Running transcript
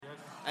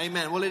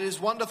Amen. Well, it is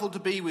wonderful to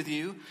be with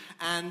you,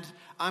 and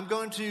I'm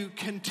going to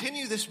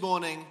continue this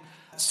morning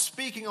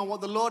speaking on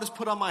what the Lord has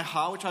put on my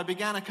heart, which I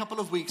began a couple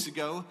of weeks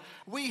ago.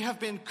 We have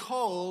been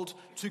called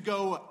to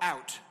go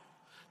out.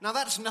 Now,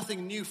 that's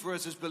nothing new for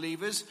us as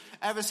believers.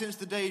 Ever since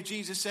the day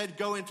Jesus said,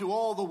 go into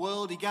all the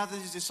world, he gathered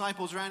his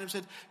disciples around him and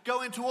said,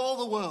 go into all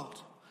the world,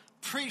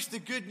 preach the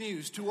good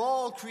news to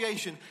all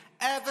creation.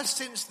 Ever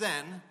since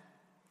then,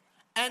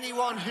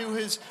 anyone who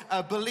is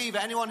a believer,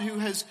 anyone who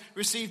has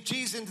received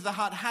Jesus into the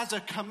heart has a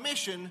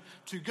commission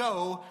to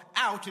go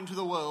out into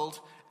the world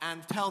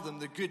and tell them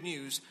the good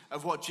news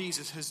of what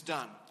Jesus has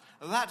done.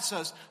 That's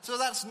us. So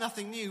that's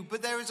nothing new,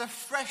 but there is a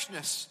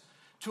freshness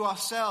to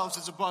ourselves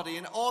as a body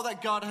and all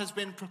that God has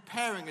been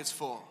preparing us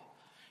for.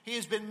 He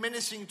has been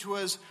ministering to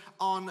us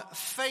on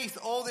faith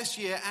all this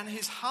year, and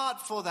his heart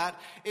for that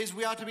is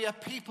we are to be a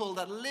people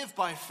that live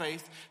by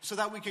faith so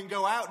that we can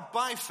go out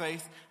by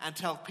faith and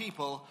tell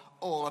people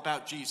all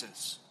about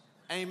Jesus.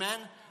 Amen?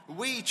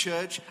 We,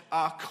 church,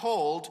 are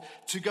called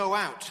to go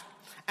out.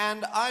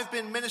 And I've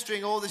been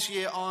ministering all this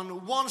year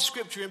on one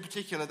scripture in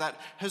particular that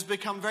has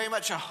become very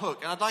much a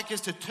hook. And I'd like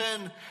us to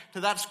turn to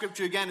that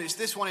scripture again. It's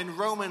this one in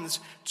Romans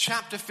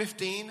chapter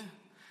 15.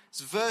 It's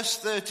verse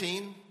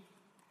 13.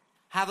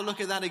 Have a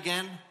look at that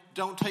again.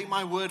 Don't take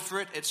my word for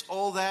it. It's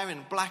all there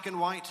in black and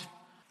white.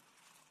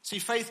 See,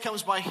 faith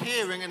comes by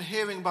hearing, and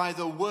hearing by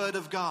the word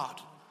of God.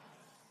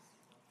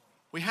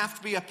 We have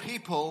to be a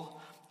people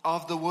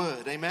of the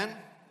word. Amen?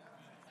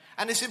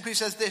 And it simply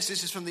says this.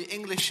 This is from the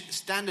English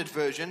Standard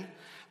Version.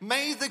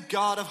 May the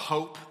God of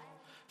hope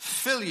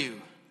fill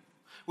you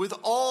with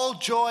all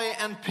joy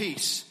and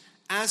peace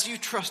as you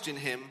trust in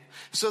him,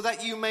 so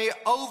that you may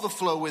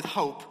overflow with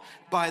hope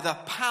by the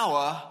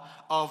power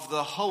of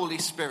the Holy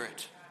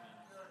Spirit.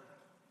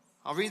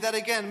 I'll read that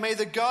again. May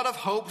the God of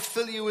hope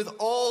fill you with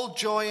all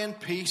joy and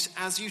peace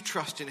as you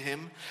trust in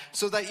him,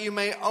 so that you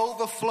may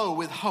overflow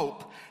with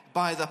hope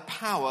by the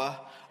power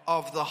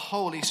of the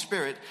Holy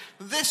Spirit.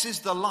 This is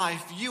the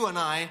life you and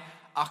I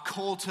are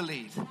called to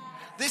lead.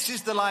 This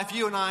is the life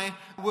you and I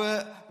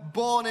were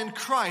born in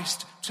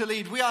Christ to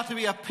lead. We are to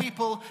be a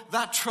people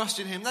that trust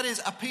in him. That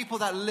is, a people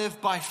that live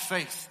by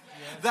faith.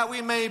 Yes. That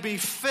we may be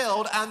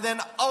filled and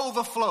then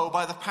overflow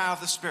by the power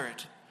of the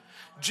Spirit.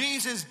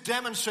 Jesus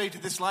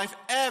demonstrated this life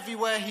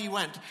everywhere he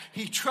went.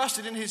 He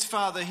trusted in his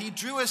Father. He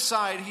drew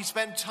aside. He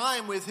spent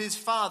time with his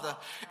Father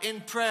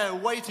in prayer,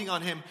 waiting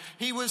on him.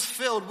 He was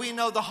filled. We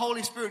know the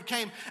Holy Spirit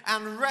came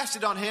and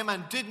rested on him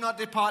and did not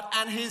depart.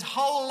 And his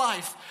whole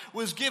life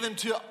was given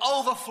to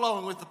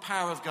overflowing with the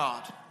power of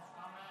God.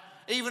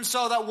 Even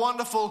so, that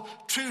wonderful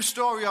true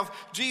story of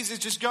Jesus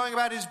just going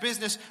about his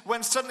business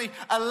when suddenly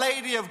a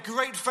lady of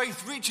great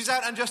faith reaches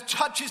out and just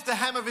touches the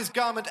hem of his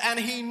garment, and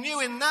he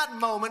knew in that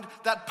moment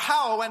that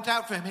power went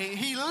out from him.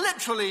 He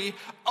literally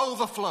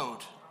overflowed.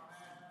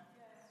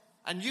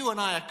 And you and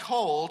I are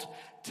called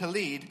to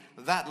lead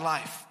that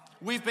life.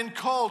 We've been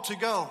called to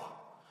go.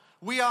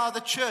 We are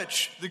the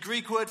church. The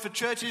Greek word for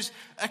church is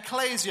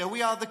ecclesia.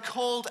 We are the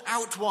called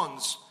out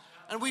ones.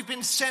 And we've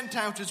been sent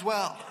out as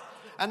well.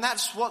 And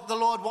that's what the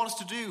Lord wants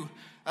to do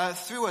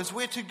through us.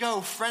 We're to go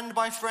friend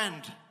by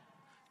friend,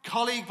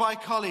 colleague by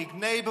colleague,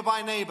 neighbor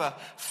by neighbor,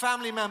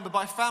 family member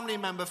by family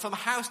member, from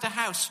house to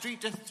house,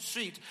 street to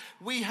street.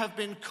 We have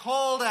been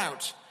called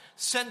out,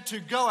 sent to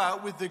go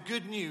out with the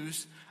good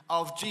news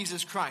of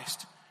Jesus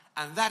Christ.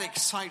 And that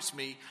excites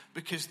me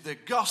because the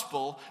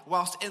gospel,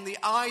 whilst in the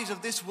eyes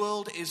of this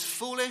world is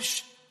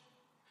foolish,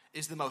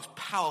 is the most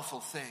powerful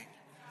thing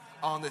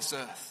on this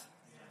earth.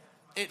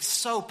 It's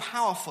so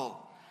powerful.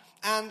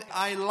 And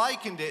I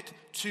likened it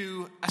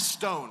to a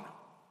stone.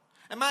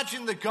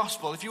 Imagine the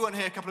gospel. If you weren't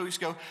here a couple of weeks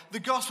ago, the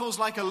gospel is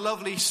like a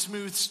lovely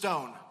smooth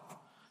stone.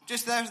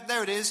 Just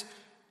there it is.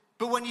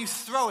 But when you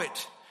throw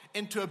it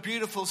into a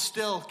beautiful,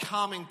 still,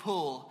 calming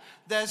pool,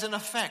 there's an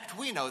effect.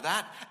 We know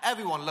that.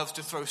 Everyone loves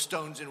to throw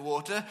stones in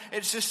water.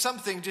 It's just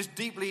something just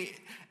deeply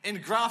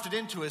engrafted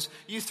into us.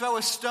 You throw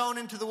a stone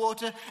into the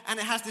water, and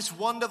it has this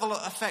wonderful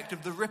effect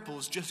of the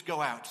ripples just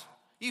go out.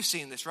 You've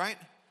seen this, right?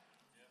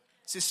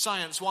 This is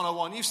Science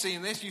 101. You've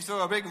seen this. You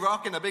throw a big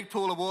rock in a big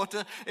pool of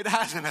water, it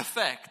has an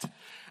effect.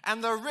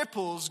 And the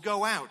ripples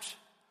go out.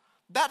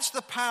 That's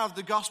the power of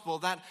the gospel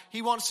that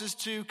he wants us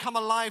to come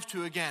alive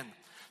to again.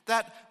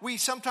 That we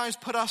sometimes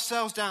put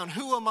ourselves down.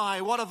 Who am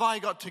I? What have I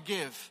got to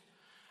give?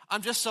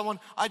 I'm just someone,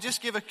 I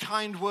just give a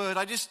kind word.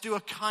 I just do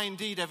a kind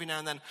deed every now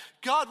and then.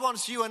 God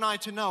wants you and I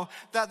to know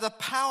that the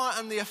power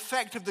and the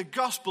effect of the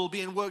gospel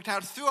being worked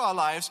out through our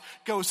lives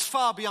goes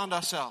far beyond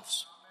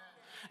ourselves.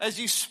 As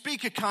you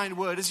speak a kind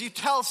word, as you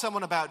tell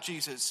someone about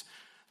Jesus,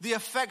 the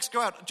effects go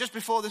out. Just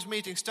before this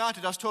meeting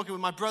started, I was talking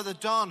with my brother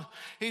Don.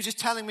 He was just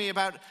telling me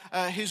about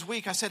his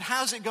week. I said,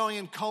 how's it going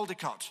in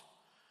Caldecott?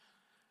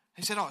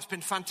 He said, it's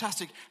been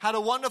fantastic. Had a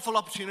wonderful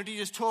opportunity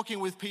just talking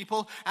with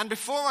people. And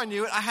before I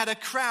knew it, I had a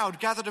crowd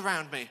gathered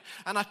around me.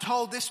 And I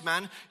told this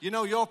man, you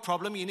know your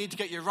problem. You need to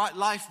get your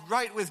life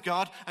right with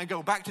God and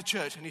go back to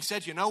church. And he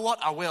said, you know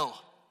what? I will.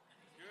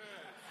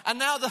 And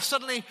now there's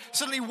suddenly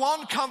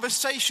one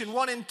conversation,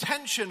 one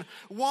intention,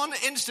 one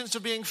instance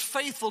of being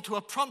faithful to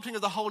a prompting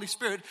of the Holy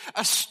Spirit.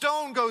 A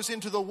stone goes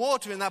into the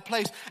water in that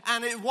place.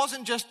 And it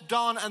wasn't just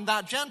Don and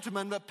that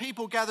gentleman, but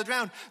people gathered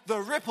around. The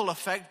ripple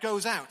effect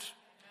goes out.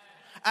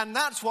 And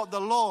that's what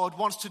the Lord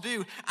wants to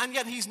do. And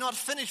yet he's not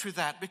finished with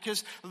that,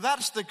 because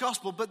that's the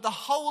gospel. But the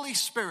Holy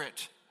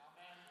Spirit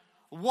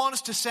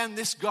wants to send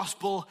this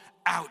gospel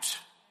out.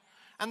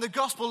 And the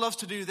gospel loves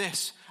to do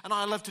this, and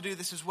I love to do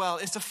this as well,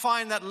 is to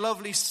find that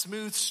lovely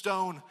smooth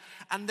stone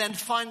and then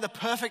find the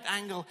perfect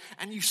angle,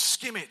 and you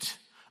skim it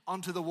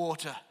onto the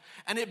water.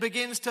 And it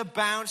begins to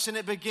bounce, and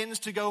it begins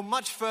to go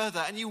much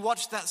further, and you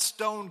watch that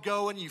stone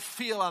go and you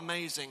feel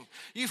amazing.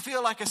 You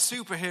feel like a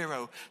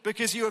superhero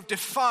because you have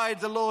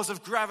defied the laws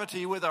of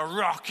gravity with a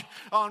rock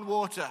on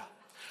water.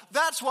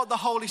 That's what the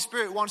Holy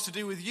Spirit wants to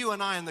do with you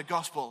and I in the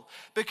gospel.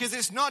 Because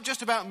it's not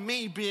just about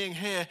me being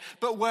here,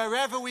 but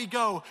wherever we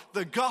go,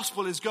 the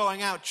gospel is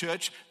going out,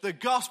 church. The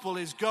gospel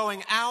is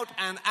going out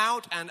and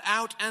out and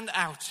out and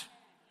out.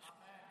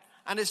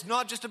 And it's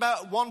not just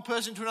about one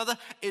person to another.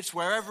 It's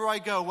wherever I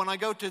go. When I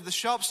go to the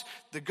shops,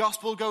 the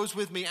gospel goes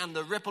with me and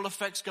the ripple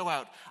effects go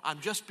out.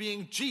 I'm just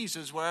being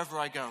Jesus wherever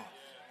I go.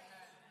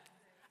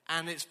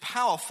 And it's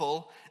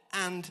powerful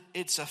and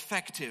it's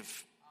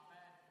effective.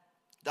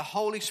 The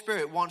Holy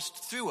Spirit wants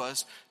through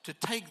us to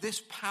take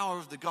this power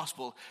of the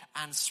gospel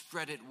and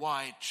spread it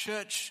wide.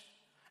 Church,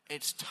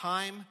 it's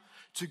time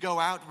to go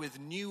out with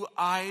new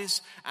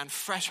eyes and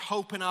fresh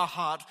hope in our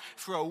heart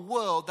for a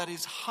world that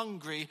is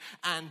hungry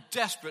and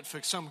desperate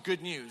for some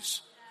good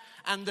news.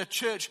 And the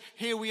church,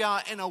 here we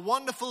are in a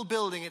wonderful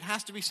building, it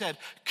has to be said,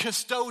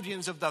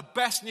 custodians of the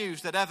best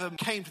news that ever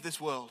came to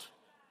this world.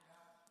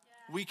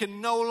 We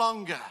can no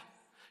longer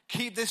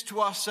keep this to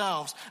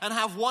ourselves and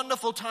have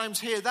wonderful times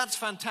here. That's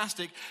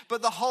fantastic.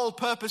 But the whole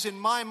purpose in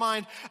my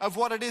mind of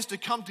what it is to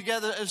come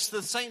together as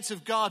the saints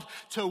of God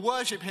to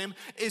worship him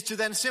is to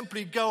then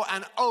simply go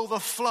and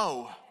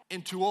overflow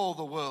into all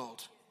the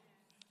world.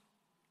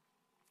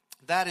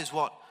 That is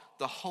what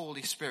the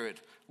Holy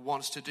Spirit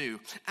wants to do.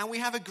 And we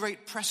have a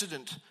great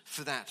precedent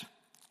for that.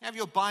 You have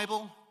your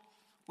Bible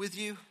with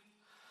you?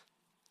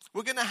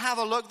 We're going to have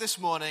a look this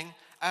morning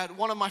at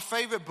one of my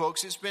favorite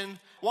books. It's been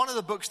one of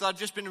the books that I've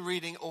just been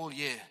reading all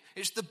year.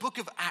 It's the book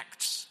of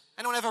Acts.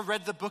 Anyone ever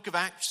read the book of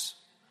Acts?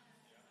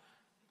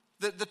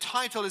 The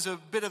title is a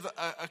bit of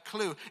a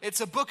clue. It's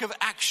a book of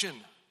action.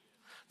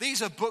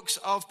 These are books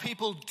of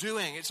people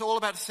doing. It's all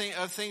about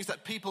things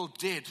that people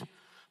did,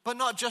 but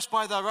not just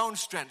by their own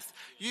strength.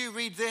 You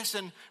read this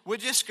and we're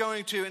just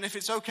going to, and if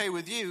it's okay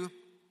with you,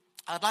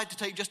 I'd like to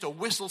take just a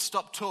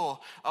whistle-stop tour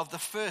of the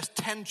first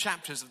 10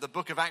 chapters of the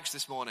book of Acts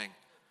this morning.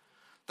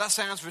 That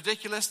sounds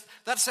ridiculous.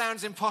 That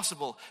sounds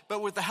impossible.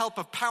 But with the help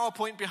of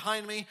PowerPoint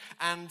behind me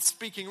and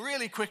speaking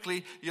really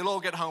quickly, you'll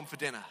all get home for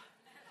dinner.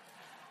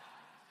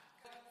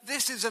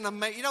 This is an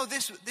amazing,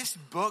 this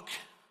book,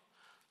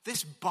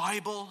 this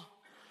Bible,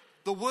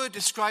 the word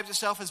describes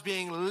itself as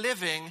being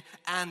living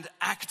and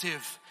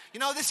active.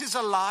 This is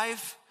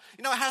alive.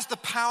 It has the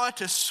power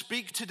to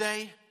speak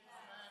today.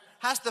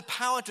 Has the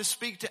power to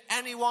speak to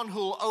anyone who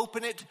will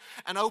open it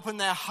and open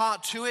their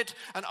heart to it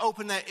and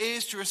open their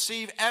ears to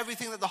receive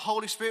everything that the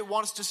Holy Spirit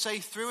wants to say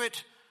through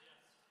it.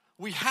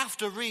 We have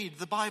to read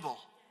the Bible.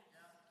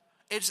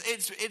 It's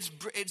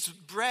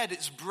bread,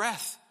 it's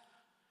breath,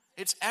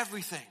 it's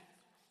everything.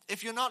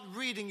 If you're not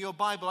reading your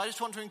Bible, I just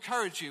want to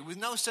encourage you with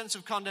no sense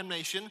of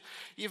condemnation.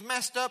 You've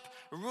messed up,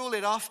 rule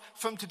it off.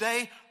 From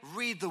today,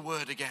 read the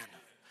word again.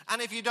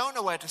 And if you don't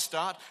know where to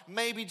start,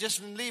 maybe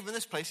just leaving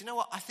this place, you know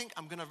what? I think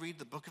I'm going to read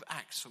the book of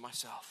Acts for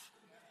myself.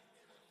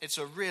 It's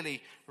a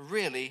really,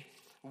 really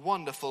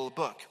wonderful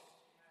book.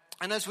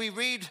 And as we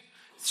read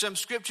some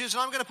scriptures,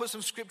 and I'm going to put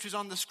some scriptures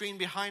on the screen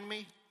behind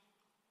me,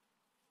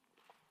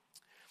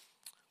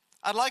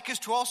 I'd like us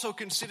to also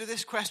consider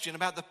this question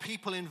about the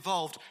people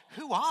involved.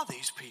 Who are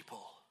these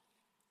people?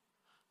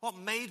 What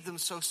made them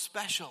so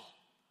special?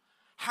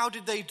 How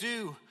did they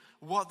do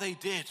what they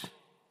did?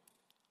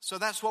 So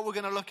that's what we're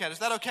going to look at. Is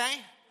that okay?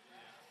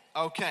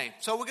 Okay.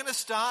 So we're going to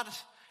start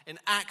in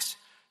Acts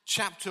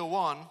chapter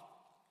 1.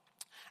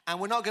 And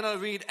we're not going to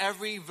read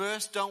every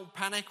verse. Don't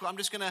panic. I'm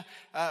just going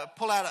to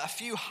pull out a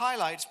few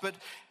highlights. But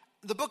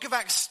the book of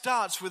Acts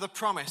starts with a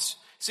promise.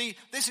 See,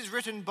 this is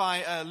written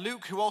by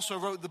Luke, who also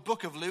wrote the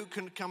book of Luke.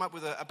 Couldn't come up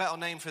with a better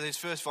name for his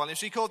first volume.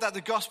 So he called that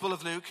the Gospel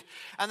of Luke.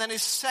 And then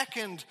his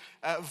second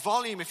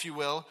volume, if you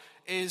will,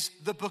 is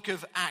the book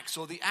of Acts,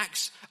 or the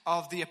Acts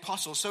of the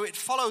Apostles. So it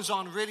follows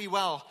on really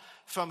well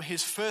from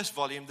his first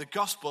volume, the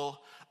Gospel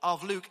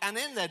of Luke. And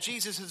in there,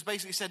 Jesus has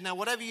basically said, now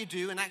whatever you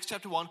do in Acts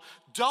chapter 1,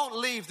 don't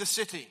leave the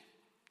city.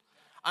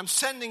 I'm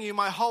sending you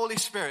my Holy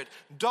Spirit.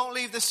 Don't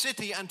leave the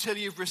city until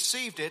you've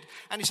received it.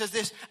 And he says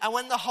this, and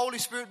when the Holy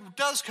Spirit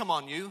does come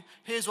on you,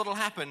 here's what will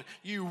happen.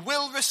 You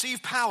will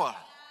receive power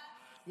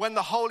when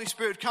the Holy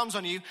Spirit comes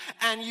on you,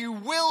 and you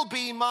will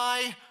be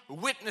my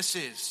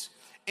witnesses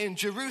in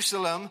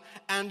Jerusalem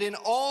and in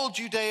all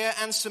Judea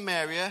and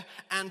Samaria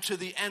and to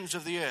the ends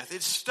of the earth.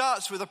 It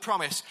starts with a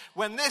promise.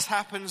 When this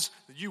happens,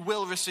 you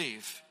will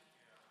receive.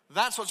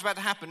 That's what's about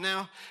to happen.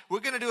 Now, we're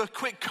going to do a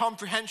quick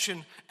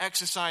comprehension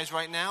exercise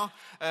right now.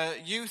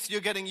 Youth,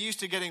 you're getting used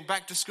to getting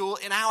back to school.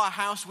 In our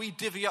house, we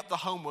divvy up the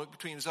homework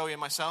between Zoe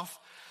and myself.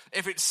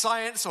 If it's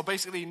science or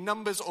basically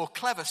numbers or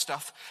clever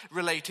stuff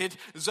related,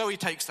 Zoe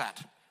takes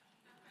that.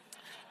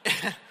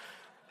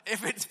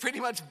 If it's pretty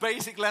much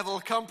basic level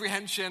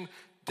comprehension,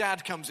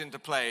 Dad comes into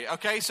play.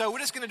 Okay, so we're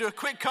just going to do a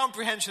quick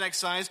comprehension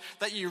exercise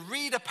that you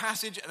read a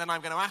passage and then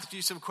I'm going to ask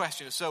you some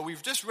questions. So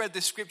we've just read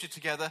this scripture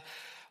together.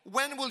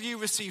 When will you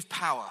receive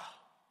power?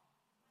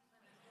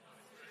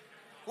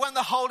 When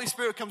the Holy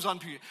Spirit comes on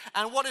you.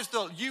 And what is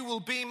you will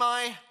be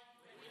my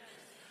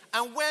witnesses.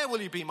 And where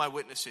will you be my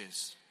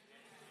witnesses?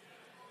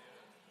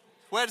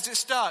 Where does it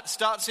start? It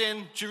starts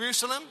in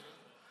Jerusalem,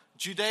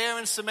 Judea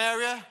and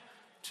Samaria,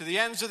 to the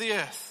ends of the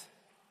earth.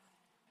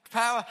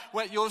 Power,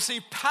 you'll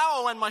see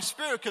power when my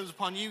Spirit comes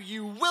upon you.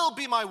 You will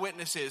be my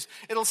witnesses.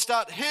 It'll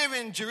start here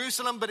in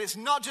Jerusalem, but it's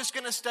not just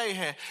going to stay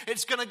here.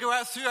 It's going to go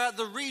out throughout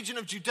the region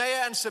of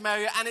Judea and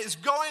Samaria, and it's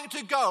going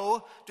to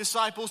go,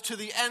 disciples, to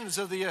the ends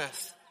of the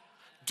earth.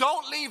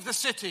 Don't leave the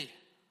city,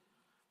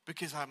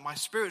 because my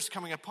Spirit's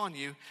coming upon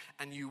you,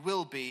 and you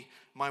will be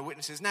my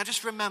witnesses. Now,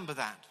 just remember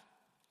that.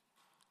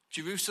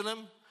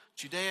 Jerusalem,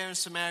 Judea and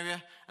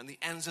Samaria, and the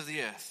ends of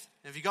the earth.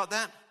 Have you got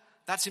that?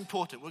 That's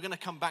important. We're going to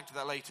come back to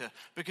that later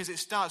because it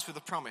starts with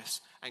a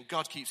promise and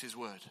God keeps his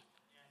word.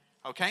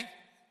 Okay?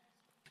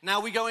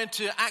 Now we go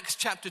into Acts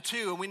chapter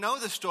 2 and we know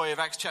the story of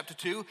Acts chapter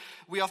 2.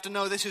 We often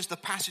know this is the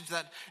passage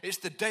that it's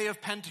the day of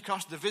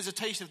Pentecost, the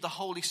visitation of the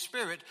Holy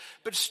Spirit.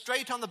 But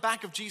straight on the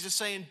back of Jesus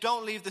saying,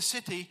 don't leave the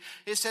city,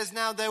 it says,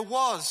 now there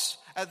was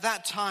at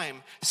that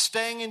time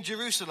staying in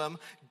Jerusalem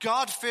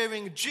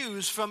God-fearing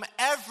Jews from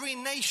every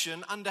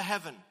nation under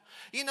heaven.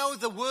 You know,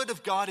 the word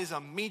of God is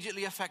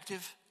immediately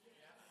effective.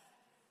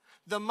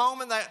 The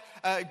moment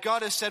that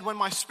God has said, when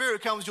my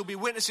Spirit comes, you'll be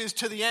witnesses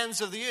to the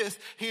ends of the earth,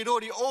 he had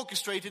already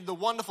orchestrated the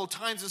wonderful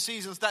times and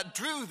seasons that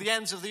drew the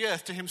ends of the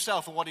earth to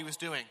himself and what he was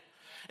doing.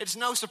 It's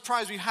no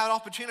surprise we've had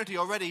opportunity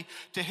already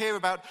to hear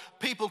about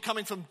people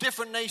coming from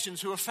different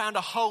nations who have found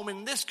a home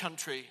in this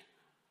country.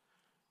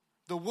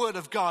 The word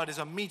of God is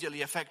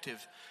immediately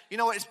effective. You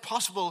know, it's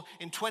possible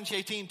in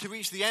 2018 to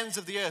reach the ends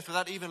of the earth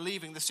without even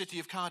leaving the city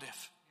of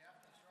Cardiff.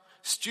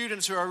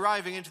 Students who are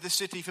arriving into the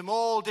city from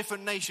all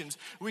different nations,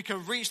 we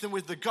can reach them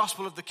with the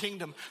gospel of the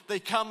kingdom.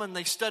 They come and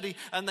they study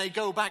and they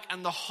go back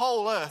and the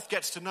whole earth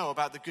gets to know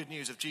about the good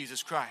news of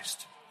Jesus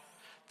Christ.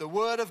 The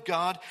word of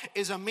God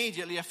is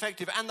immediately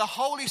effective and the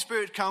Holy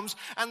Spirit comes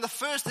and the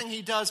first thing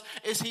he does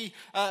is he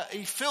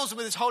fills them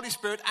with his Holy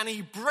Spirit and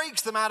he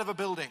breaks them out of a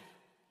building.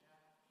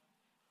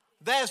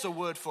 There's a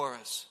word for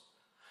us.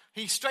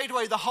 He straight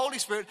away, the Holy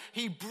Spirit,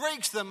 he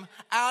breaks them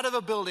out of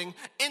a building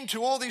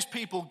into all these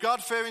people,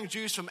 God-fearing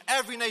Jews from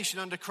every nation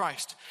under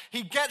Christ.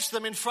 He gets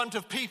them in front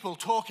of people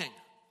talking.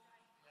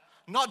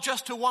 Not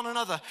just to one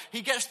another. He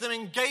gets them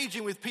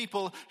engaging with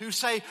people who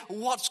say,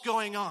 what's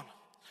going on?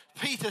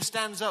 Peter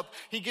stands up.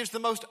 He gives the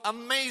most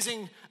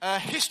amazing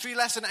history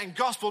lesson and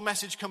gospel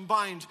message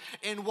combined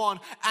in one.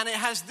 And it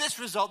has this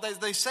result.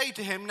 They say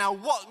to him, now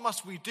what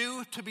must we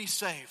do to be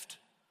saved?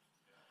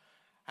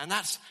 And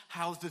that's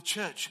how the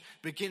church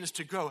begins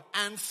to grow.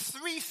 And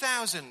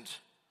 3,000,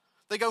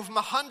 they go from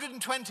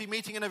 120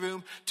 meeting in a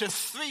room to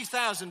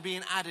 3,000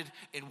 being added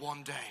in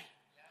one day.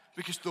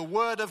 Because the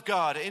word of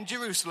God in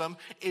Jerusalem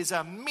is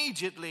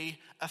immediately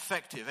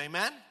effective.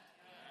 Amen?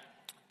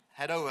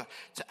 Head over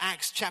to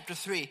Acts chapter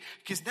 3,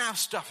 because now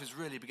stuff is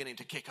really beginning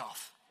to kick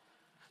off.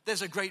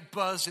 There's a great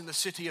buzz in the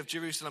city of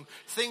Jerusalem.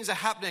 Things are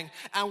happening.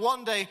 And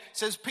one day,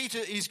 says Peter,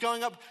 he's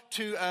going up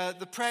to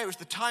the prayer. It's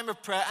the time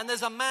of prayer. And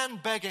there's a man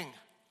begging.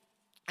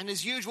 In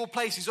his usual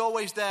place, he's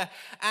always there.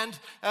 And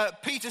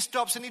Peter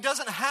stops and he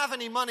doesn't have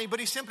any money, but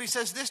he simply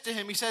says this to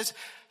him. He says,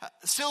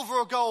 silver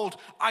or gold,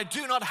 I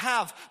do not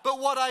have. But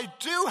what I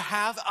do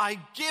have, I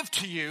give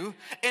to you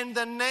in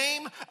the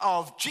name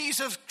of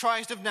Jesus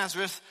Christ of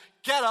Nazareth.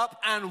 Get up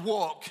and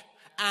walk.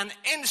 And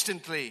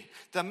instantly,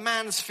 the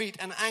man's feet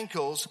and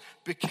ankles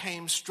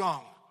became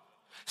strong.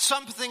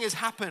 Something has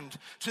happened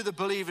to the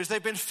believers.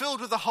 They've been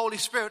filled with the Holy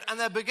Spirit and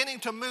they're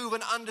beginning to move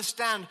and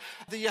understand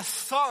the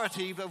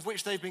authority of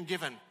which they've been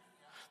given.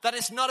 That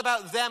it's not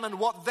about them and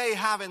what they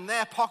have in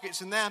their pockets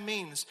and their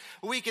means.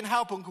 We can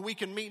help them, we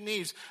can meet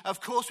needs.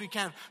 Of course we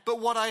can. But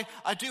what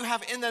I do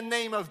have in the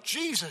name of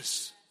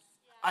Jesus,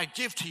 I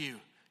give to you.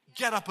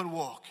 Get up and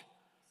walk.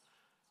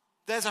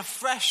 There's a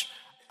fresh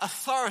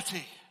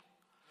authority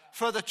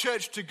for the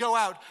church to go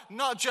out,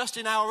 not just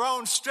in our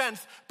own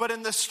strength, but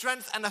in the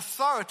strength and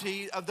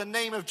authority of the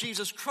name of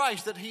Jesus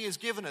Christ that he has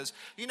given us.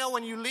 You know,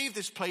 when you leave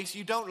this place,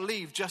 you don't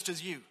leave just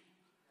as you.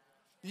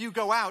 You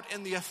go out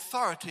in the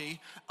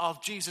authority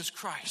of Jesus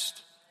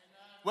Christ.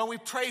 When we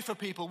pray for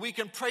people, we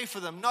can pray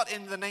for them not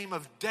in the name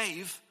of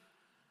Dave.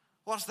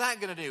 What's that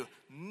going to do?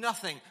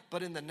 Nothing,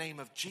 but in the name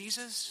of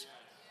Jesus.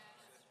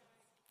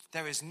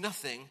 There is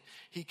nothing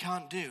he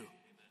can't do.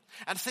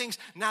 And things,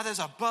 now there's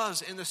a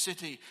buzz in the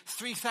city.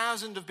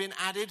 3,000 have been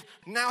added.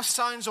 Now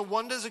signs and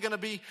wonders are going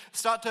to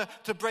start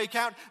to break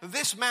out.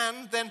 This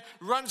man then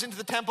runs into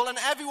the temple, and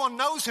everyone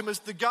knows him as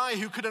the guy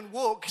who couldn't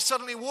walk,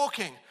 suddenly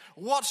walking.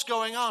 What's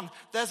going on?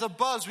 There's a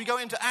buzz. We go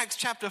into Acts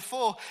chapter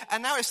 4,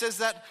 and now it says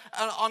that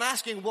on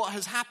asking what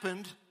has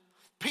happened,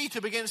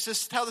 Peter begins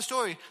to tell the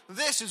story.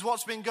 This is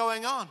what's been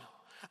going on.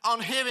 On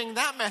hearing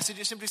that message,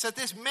 it simply said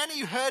this: many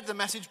who heard the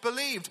message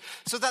believed,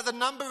 so that the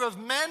number of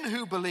men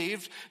who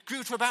believed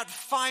grew to about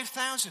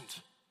 5,000.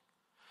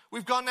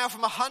 We've gone now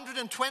from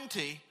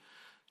 120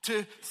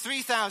 to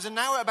 3,000.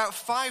 Now we're about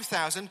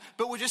 5,000,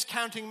 but we're just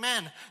counting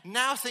men.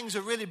 Now things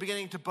are really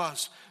beginning to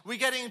buzz. We're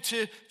getting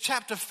to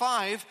chapter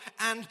 5,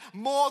 and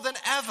more than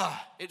ever,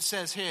 it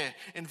says here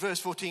in verse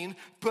 14,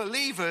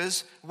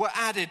 believers were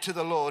added to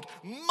the Lord,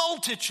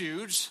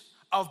 multitudes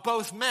of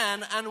both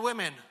men and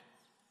women.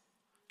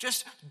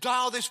 Just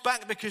dial this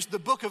back because the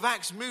book of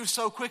Acts moves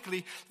so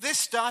quickly. This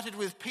started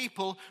with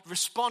people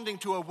responding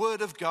to a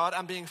word of God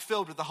and being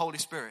filled with the Holy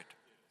Spirit.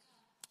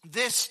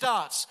 This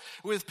starts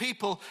with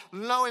people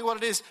knowing what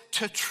it is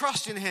to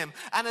trust in Him.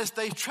 And as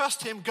they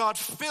trust Him, God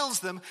fills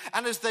them.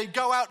 And as they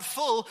go out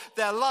full,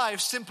 their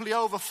lives simply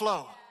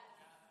overflow.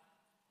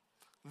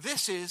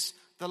 This is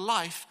the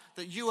life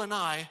that you and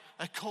I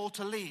are called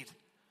to lead.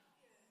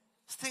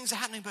 Things are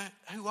happening, but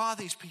who are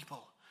these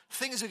people?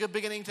 Things are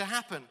beginning to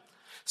happen.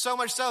 So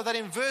much so that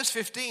in verse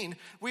 15,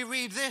 we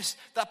read this,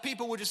 that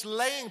people were just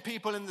laying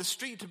people in the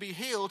street to be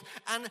healed,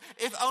 and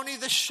if only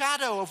the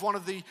shadow of one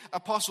of the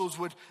apostles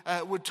would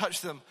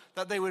touch them,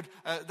 that they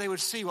would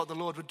see what the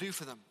Lord would do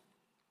for them.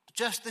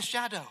 Just the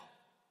shadow.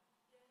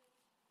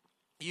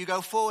 You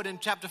go forward in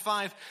chapter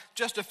 5,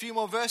 just a few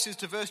more verses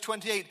to verse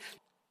 28.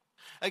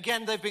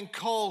 Again, they've been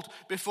called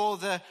before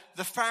the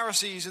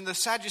Pharisees and the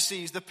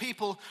Sadducees, the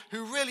people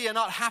who really are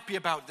not happy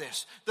about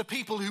this, the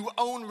people who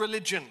own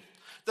religion,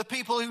 the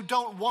people who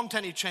don't want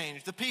any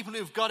change, the people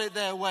who've got it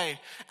their way.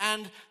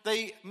 And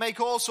they make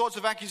all sorts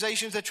of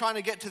accusations. They're trying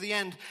to get to the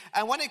end.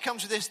 And when it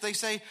comes to this, they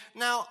say,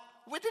 now,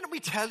 didn't we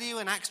tell you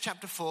in Acts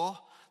chapter 4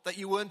 that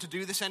you weren't to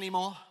do this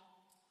anymore?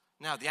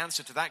 Now, the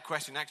answer to that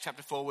question in Acts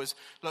chapter 4 was,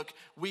 look,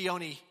 we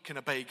only can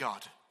obey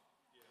God.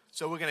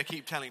 So we're going to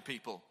keep telling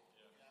people.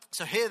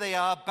 So here they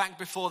are, back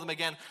before them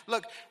again.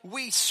 Look,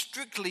 we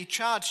strictly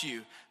charge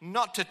you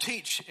not to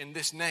teach in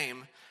this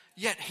name.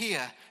 Yet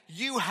here,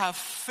 you have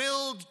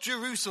filled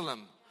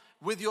Jerusalem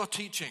with your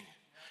teaching.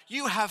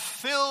 You have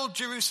filled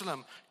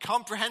Jerusalem.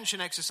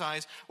 Comprehension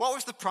exercise. What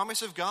was the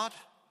promise of God?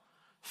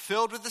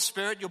 Filled with the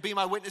Spirit, you'll be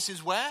my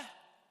witnesses where?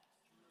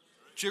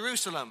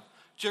 Jerusalem.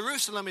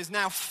 Jerusalem is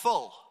now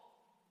full.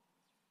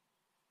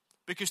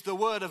 Because the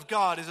word of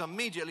God is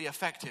immediately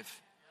effective.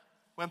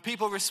 When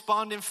people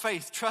respond in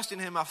faith, trust in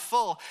Him, are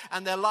full,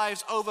 and their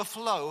lives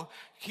overflow,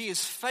 He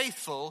is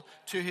faithful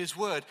to His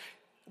word.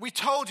 We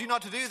told you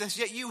not to do this,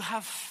 yet you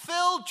have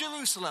filled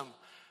Jerusalem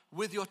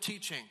with your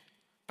teaching.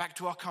 Back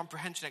to our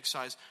comprehension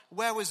exercise.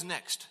 Where was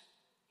next?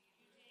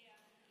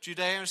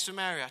 Judea and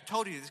Samaria. I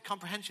told you this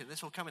comprehension,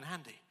 this will come in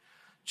handy.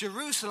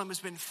 Jerusalem has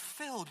been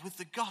filled with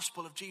the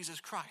gospel of Jesus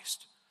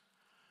Christ.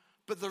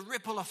 But the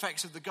ripple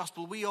effects of the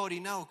gospel we already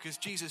know, because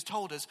Jesus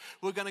told us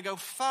we're going to go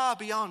far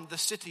beyond the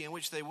city in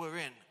which they were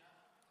in.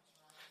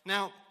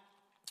 Now,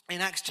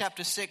 in Acts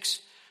chapter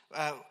 6,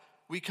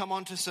 we come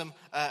on to some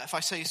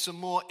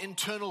more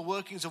internal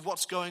workings of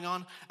what's going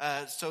on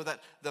so that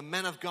the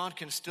men of God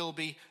can still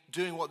be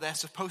doing what they're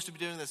supposed to be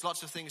doing. There's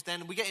lots of things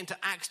then. We get into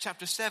Acts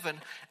chapter 7,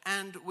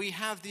 and we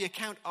have the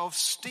account of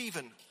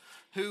Stephen,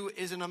 who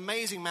is an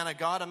amazing man of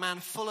God, a man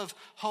full of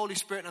Holy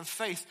Spirit and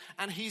faith,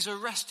 and he's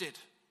arrested.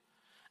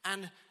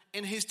 And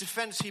in his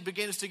defense, he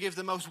begins to give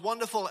the most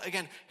wonderful,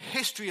 again,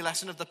 history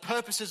lesson of the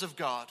purposes of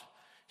God.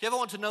 If you ever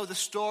want to know the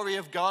story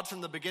of God from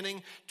the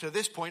beginning to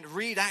this point,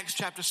 read Acts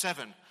chapter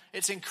 7.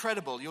 It's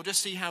incredible. You'll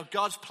just see how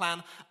God's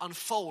plan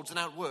unfolds and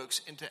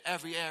outworks into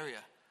every area.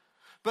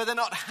 But they're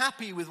not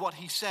happy with what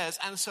he says,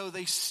 and so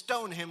they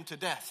stone him to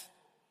death.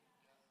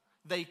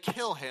 They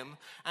kill him,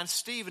 and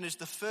Stephen is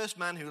the first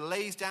man who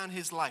lays down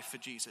his life for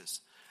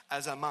Jesus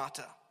as a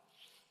martyr.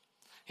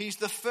 He's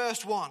the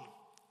first one.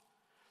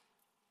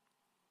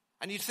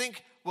 And you'd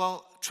think,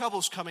 well,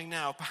 trouble's coming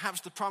now. Perhaps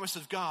the promise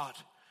of God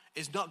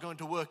is not going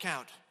to work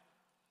out.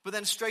 But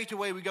then straight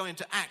away we go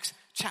into Acts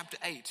chapter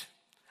 8.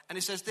 And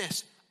it says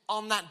this: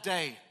 on that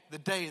day, the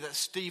day that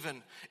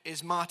Stephen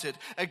is martyred,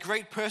 a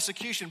great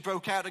persecution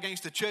broke out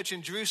against the church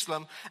in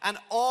Jerusalem, and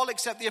all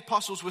except the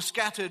apostles were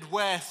scattered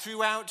where?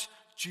 Throughout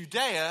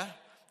Judea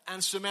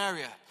and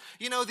Samaria.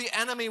 You know, the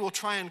enemy will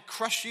try and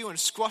crush you and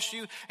squash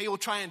you. He will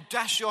try and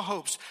dash your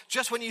hopes.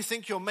 Just when you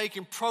think you're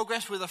making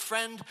progress with a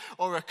friend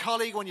or a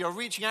colleague, when you're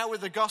reaching out with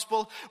the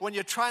gospel, when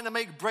you're trying to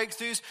make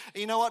breakthroughs,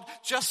 you know what?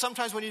 Just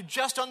sometimes when you're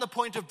just on the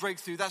point of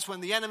breakthrough, that's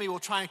when the enemy will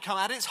try and come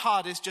at its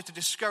hardest just to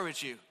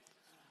discourage you.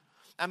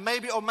 And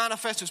maybe it'll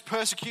manifest as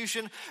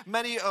persecution.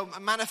 Many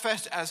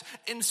manifest as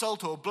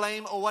insult or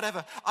blame or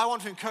whatever. I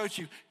want to encourage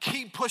you,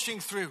 keep pushing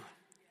through.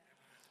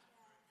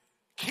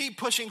 Keep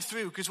pushing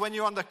through, because when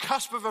you're on the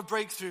cusp of a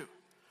breakthrough,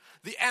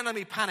 The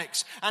enemy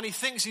panics and he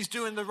thinks he's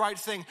doing the right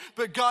thing.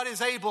 But God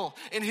is able,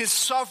 in his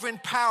sovereign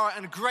power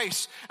and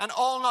grace and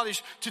all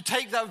knowledge, to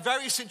take that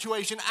very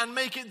situation and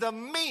make it the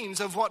means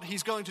of what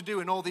he's going to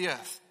do in all the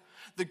earth.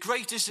 The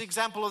greatest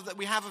example that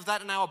we have of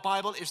that in our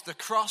Bible is the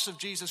cross of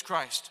Jesus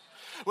Christ,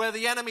 where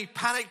the enemy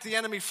panicked, the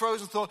enemy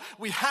froze and thought,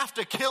 we have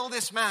to kill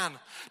this man,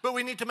 but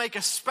we need to make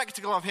a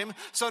spectacle of him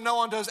so no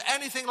one does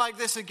anything like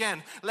this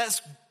again.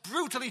 Let's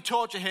brutally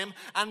torture him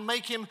and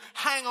make him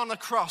hang on the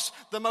cross,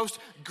 the most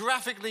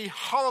graphically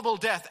horrible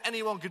death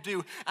anyone could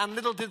do. And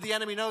little did the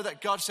enemy know that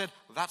God said,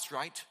 that's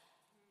right.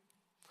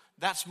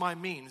 That's my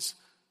means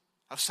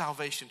of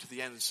salvation to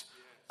the ends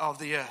of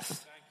the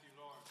earth.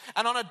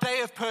 And on a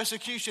day of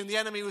persecution, the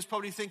enemy was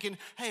probably thinking,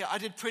 hey, I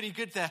did pretty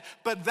good there.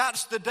 But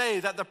that's the day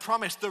that the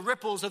promise, the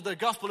ripples of the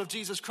gospel of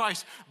Jesus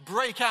Christ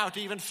break out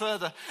even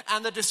further.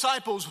 And the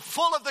disciples,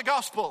 full of the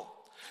gospel,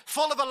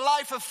 full of a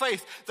life of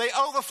faith, they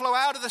overflow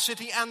out of the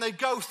city and they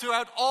go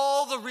throughout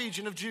all the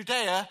region of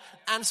Judea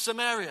and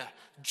Samaria,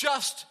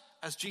 just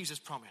as Jesus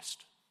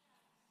promised.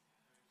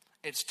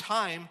 It's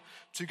time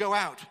to go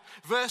out.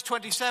 Verse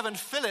 27,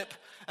 Philip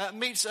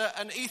meets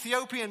an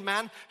Ethiopian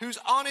man who's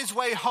on his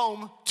way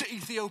home to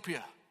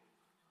Ethiopia.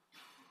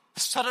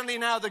 Suddenly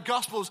now the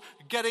gospel's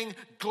getting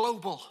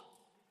global.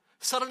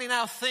 Suddenly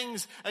now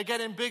things are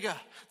getting bigger.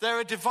 There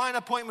are divine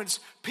appointments,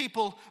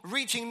 people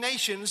reaching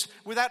nations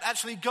without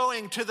actually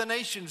going to the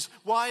nations.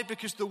 Why?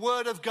 Because the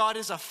word of God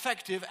is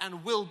effective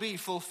and will be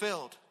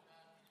fulfilled.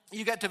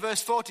 You get to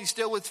verse 40,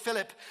 still with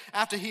Philip,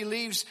 after he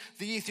leaves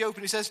the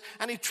Ethiopian, he says,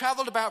 and he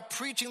traveled about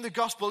preaching the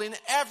gospel in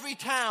every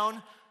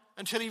town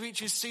until he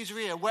reaches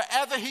Caesarea.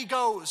 Wherever he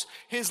goes,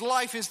 his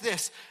life is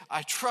this: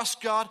 I trust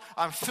God,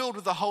 I'm filled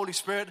with the Holy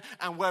Spirit,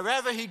 and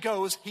wherever he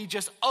goes, he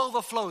just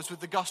overflows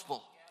with the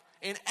gospel.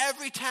 In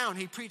every town,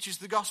 he preaches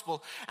the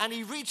gospel, and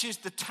he reaches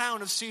the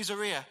town of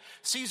Caesarea.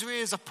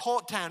 Caesarea is a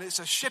port town, it's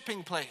a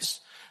shipping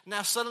place.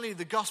 Now suddenly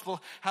the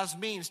gospel has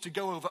means to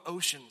go over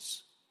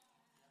oceans.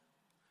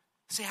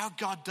 See how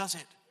God does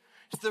it.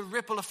 It's the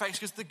ripple effects,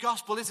 because the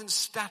gospel isn't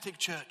static,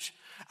 church.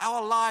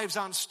 Our lives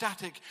aren't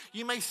static.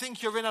 You may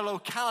think you're in a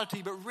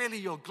locality, but really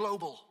you're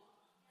global.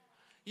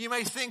 You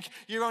may think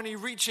you're only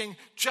reaching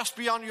just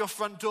beyond your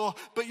front door,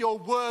 but your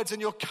words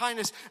and your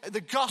kindness,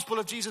 the gospel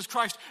of Jesus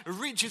Christ,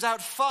 reaches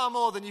out far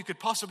more than you could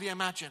possibly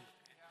imagine.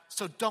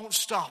 So don't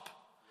stop.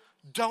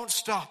 Don't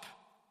stop.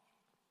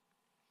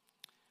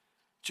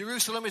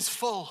 Jerusalem is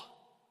full.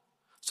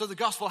 So the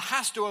gospel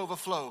has to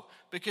overflow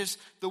because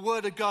the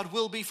word of God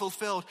will be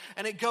fulfilled.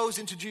 And it goes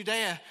into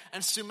Judea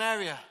and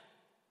Samaria.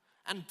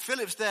 And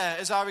Philip's there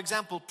as our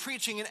example,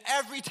 preaching in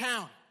every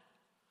town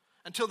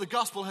until the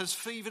gospel has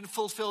even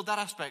fulfilled that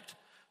aspect.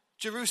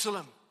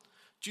 Jerusalem,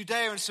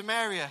 Judea and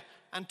Samaria,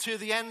 and to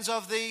the ends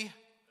of the...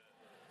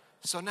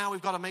 So now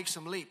we've got to make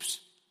some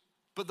leaps.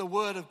 But the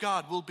word of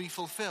God will be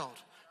fulfilled.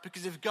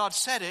 Because if God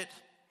said it,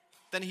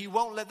 then he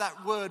won't let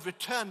that word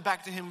return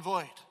back to him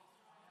void.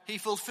 He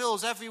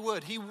fulfills every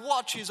word. He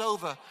watches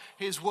over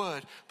his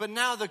word. But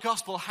now the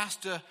gospel has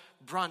to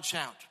branch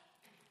out.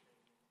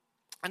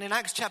 And in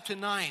Acts chapter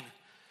 9,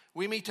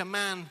 we meet a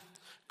man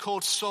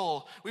called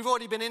Saul. We've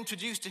already been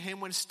introduced to him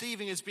when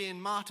Stephen is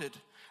being martyred.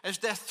 As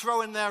they're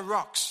throwing their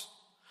rocks,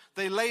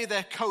 they lay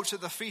their coats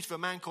at the feet of a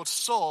man called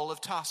Saul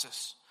of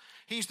Tarsus.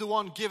 He's the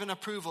one given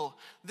approval.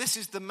 This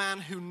is the man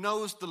who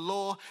knows the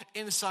law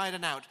inside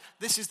and out.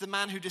 This is the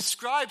man who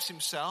describes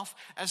himself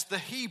as the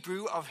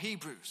Hebrew of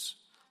Hebrews.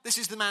 This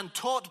is the man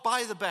taught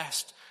by the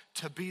best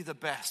to be the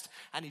best.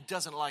 And he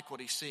doesn't like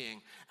what he's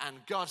seeing. And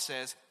God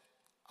says,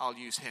 I'll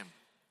use him.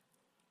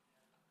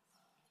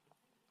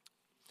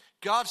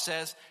 God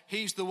says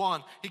he's the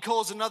one. He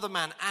calls another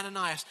man,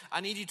 Ananias.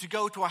 I need you to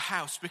go to a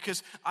house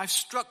because I've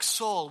struck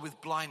Saul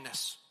with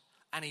blindness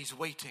and he's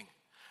waiting.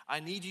 I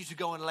need you to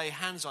go and lay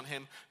hands on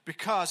him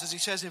because, as he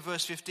says in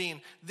verse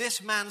 15,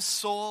 this man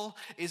Saul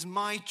is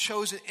my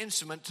chosen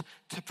instrument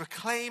to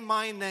proclaim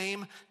my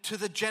name to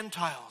the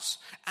Gentiles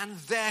and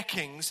their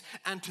kings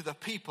and to the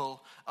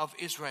people of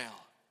Israel.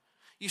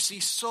 You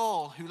see,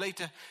 Saul, who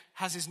later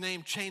has his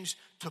name changed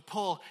to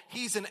Paul,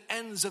 he's an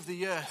ends of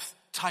the earth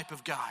type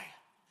of guy.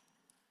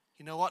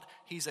 You know what?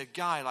 He's a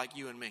guy like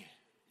you and me.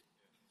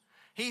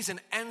 He's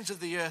an ends of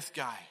the earth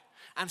guy.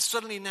 And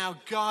suddenly now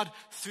God,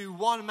 through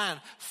one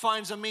man,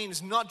 finds a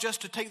means not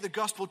just to take the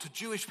gospel to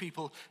Jewish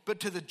people,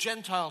 but to the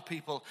Gentile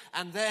people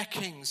and their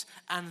kings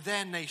and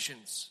their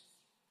nations.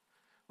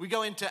 We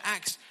go into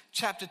Acts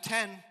chapter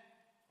 10.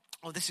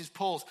 Oh, this is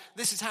Paul's.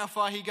 This is how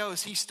far he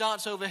goes. He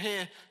starts over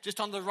here, just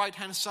on the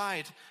right-hand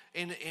side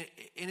in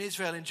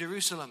Israel, in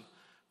Jerusalem.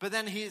 But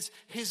then his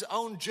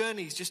own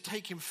journeys just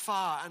take him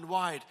far and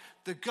wide.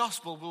 The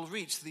gospel will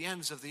reach the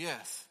ends of the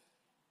earth.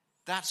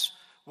 That's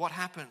what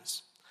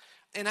happens.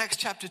 In Acts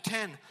chapter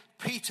 10,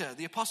 Peter,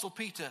 the apostle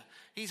Peter,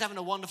 he's having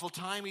a wonderful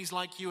time. He's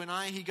like you and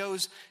I. He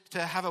goes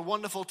to have a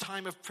wonderful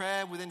time of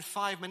prayer. Within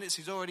 5 minutes,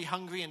 he's already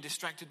hungry and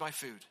distracted by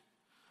food.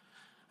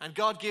 And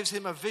God gives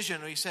him a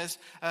vision. He says,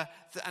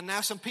 and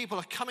now some people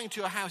are coming to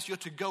your house. You're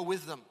to go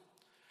with them.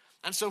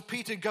 And so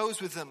Peter goes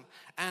with them,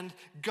 and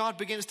God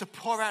begins to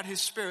pour out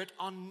his Spirit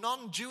on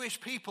non-Jewish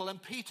people.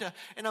 And Peter,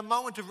 in a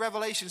moment of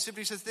revelation,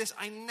 simply says this: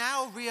 I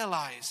now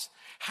realize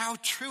how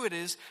true it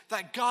is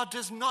that God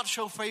does not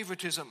show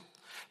favoritism,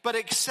 but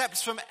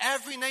accepts from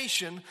every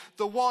nation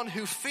the one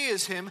who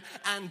fears him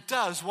and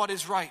does what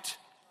is right.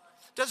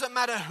 Doesn't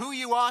matter who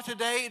you are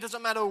today. It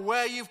doesn't matter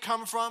where you've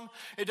come from.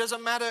 It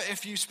doesn't matter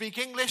if you speak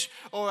English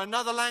or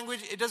another language.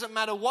 It doesn't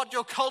matter what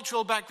your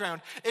cultural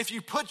background. If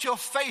you put your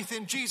faith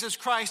in Jesus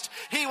Christ,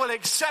 he will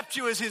accept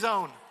you as his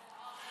own.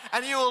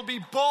 And you will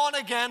be born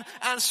again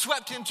and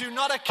swept into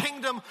not a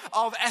kingdom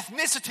of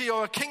ethnicity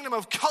or a kingdom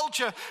of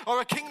culture or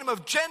a kingdom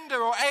of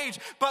gender or age,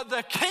 but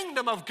the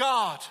kingdom of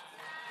God,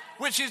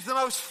 which is the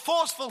most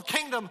forceful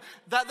kingdom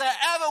that there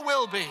ever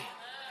will be.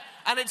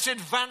 And it's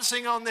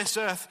advancing on this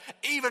earth,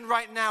 even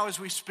right now as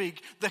we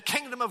speak. The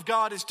kingdom of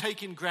God is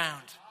taking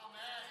ground.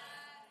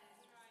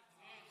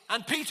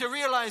 And Peter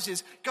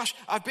realizes, gosh,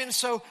 I've been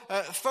so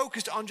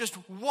focused on just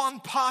one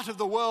part of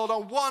the world,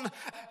 on one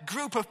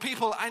group of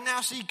people. I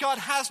now see God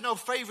has no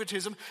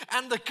favoritism,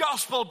 and the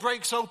gospel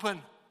breaks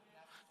open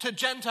to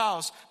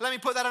Gentiles. Let me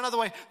put that another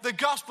way. The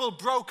gospel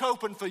broke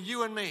open for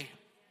you and me.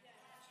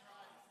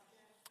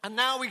 And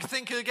now we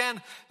think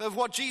again of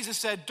what Jesus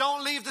said: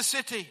 don't leave the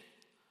city.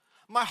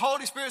 My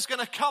Holy Spirit's going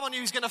to come on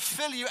you. He's going to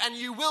fill you, and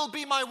you will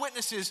be my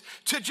witnesses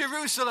to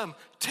Jerusalem,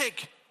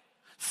 tick.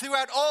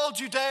 Throughout all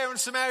Judea and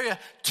Samaria,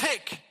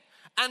 tick.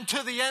 And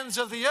to the ends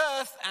of the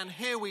earth, and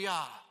here we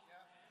are.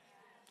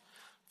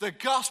 The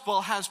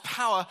gospel has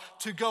power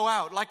to go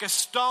out like a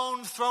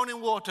stone thrown in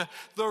water.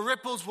 The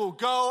ripples will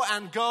go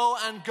and go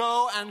and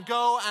go and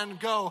go and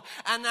go.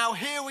 And now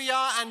here we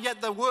are, and yet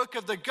the work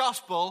of the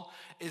gospel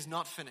is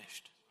not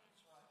finished.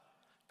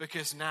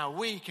 Because now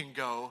we can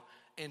go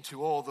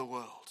into all the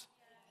world.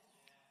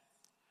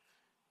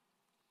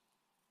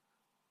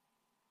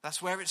 That's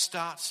where it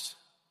starts.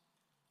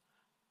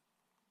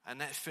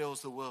 And that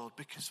fills the world.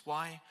 Because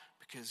why?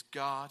 Because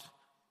God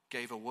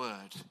gave a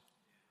word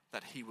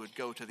that he would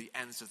go to the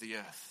ends of the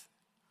earth.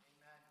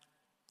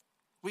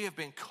 We have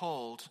been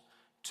called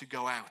to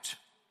go out.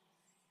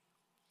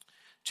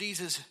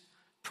 Jesus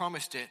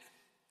promised it.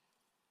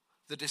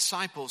 The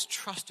disciples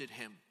trusted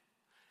him.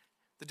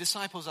 The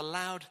disciples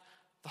allowed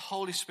the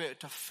Holy Spirit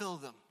to fill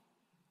them.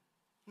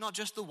 Not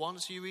just the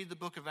once. You read the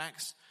book of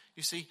Acts,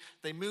 you see,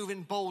 they move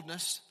in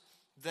boldness.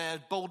 Their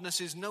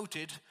boldness is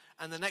noted,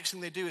 and the next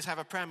thing they do is have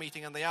a prayer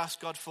meeting and they ask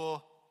God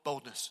for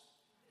boldness.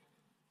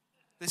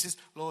 This is,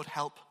 Lord,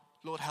 help,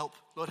 Lord, help,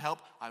 Lord, help.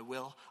 I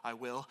will.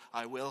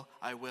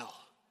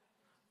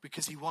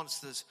 Because he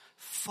wants us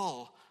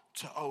full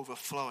to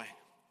overflowing.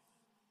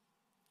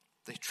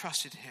 They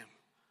trusted him,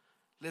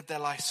 lived their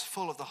lives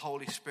full of the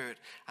Holy Spirit,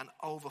 and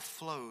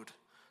overflowed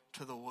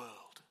to the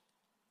world.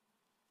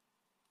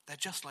 They're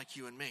just like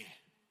you and me.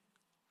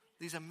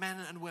 These are men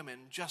and women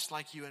just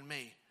like you and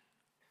me.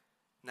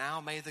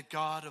 Now may the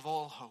God of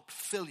all hope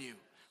fill you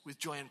with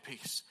joy and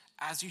peace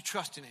as you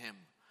trust in him,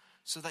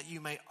 so that you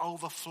may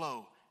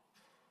overflow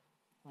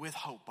with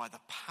hope by the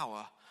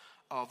power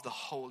of the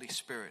Holy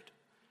Spirit.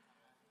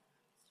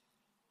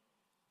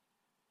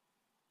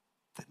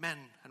 That men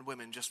and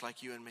women just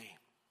like you and me.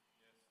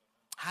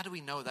 How do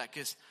we know that?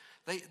 Because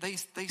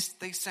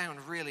they sound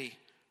really,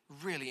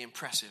 really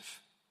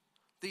impressive.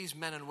 These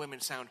men and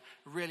women sound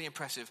really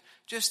impressive.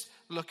 Just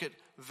look at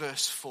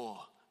verse 4,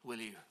 will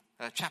you?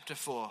 Chapter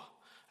 4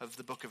 of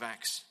the book of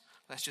Acts.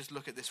 Let's just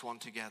look at this one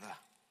together.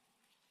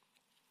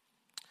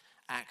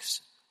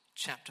 Acts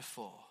chapter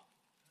 4.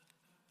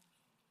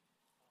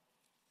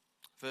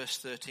 Verse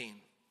 13.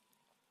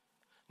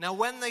 Now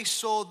when they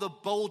saw the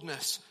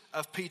boldness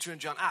of Peter and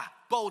John.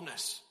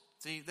 Boldness.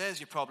 See, there's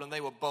your problem.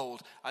 They were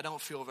bold. I don't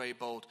feel very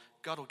bold.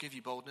 God will give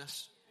you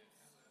boldness.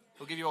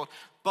 He'll give you boldness.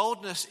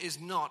 Boldness is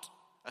not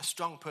a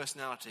strong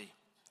personality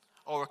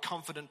or a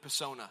confident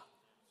persona.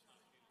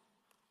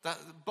 That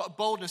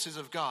boldness is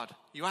of God.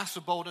 You ask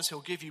for boldness,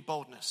 he'll give you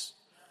boldness.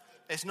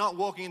 It's not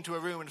walking into a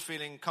room and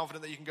feeling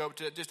confident that you can go up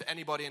to just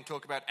anybody and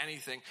talk about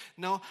anything.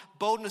 No,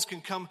 boldness can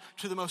come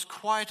to the most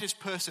quietest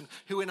person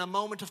who in a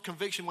moment of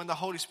conviction, when the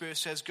Holy Spirit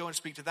says, go and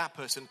speak to that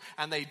person,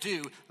 and they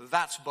do,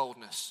 that's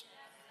boldness.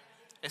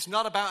 It's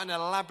not about an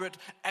elaborate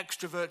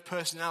extrovert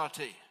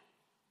personality.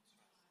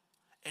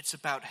 It's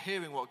about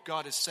hearing what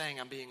God is saying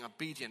and being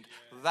obedient.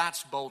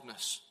 That's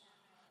boldness.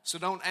 So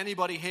don't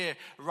anybody here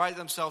write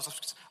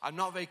themselves, I'm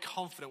not very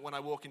confident when I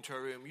walk into a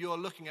room. You're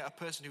looking at a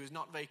person who is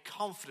not very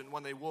confident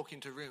when they walk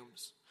into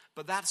rooms.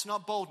 But that's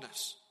not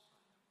boldness.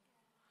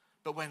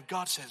 But when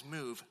God says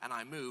move and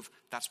I move,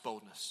 that's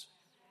boldness.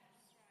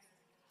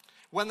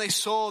 When they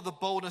saw the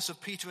boldness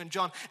of Peter and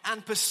John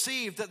and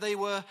perceived that they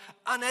were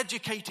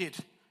uneducated,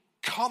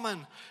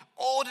 common,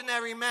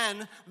 ordinary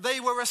men, they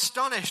were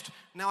astonished.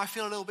 Now I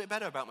feel a little bit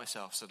better about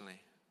myself suddenly.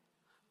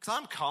 Because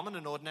I'm common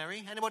and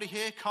ordinary. Anybody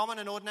here common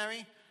and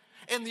ordinary?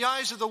 In the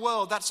eyes of the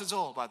world, that's us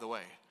all, by the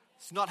way.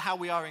 It's not how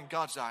we are in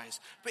God's eyes.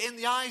 But in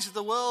the eyes of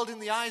the world,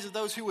 in the eyes of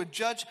those who would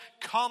judge,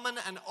 common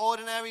and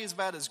ordinary is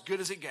about as good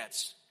as it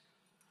gets.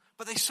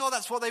 But they saw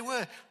that's what they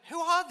were. Who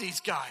are these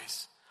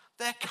guys?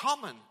 They're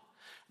common.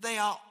 They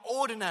are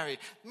ordinary.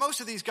 Most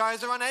of these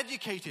guys are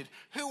uneducated.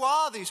 Who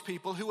are these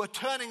people who are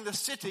turning the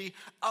city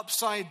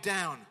upside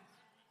down?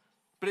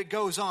 But it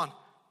goes on.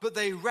 But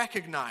they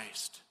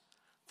recognized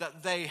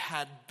that they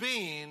had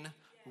been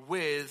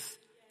with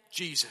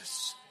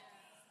Jesus.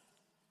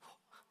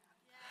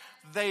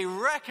 They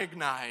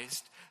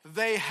recognized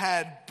they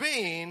had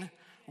been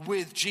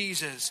with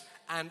Jesus,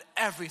 and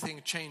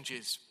everything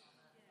changes.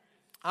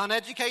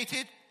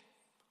 Uneducated,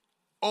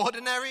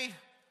 ordinary,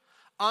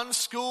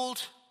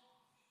 unschooled,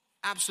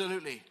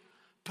 absolutely.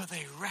 But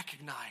they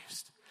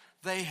recognized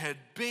they had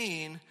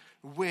been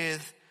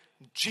with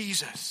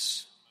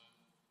Jesus.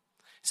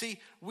 See,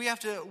 we have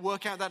to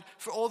work out that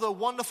for all the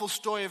wonderful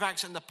story of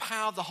Acts and the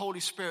power of the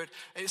Holy Spirit,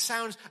 it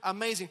sounds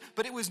amazing,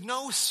 but it was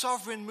no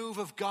sovereign move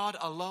of God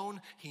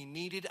alone. He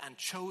needed and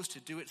chose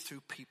to do it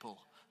through people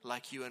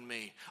like you and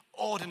me.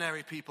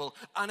 Ordinary people,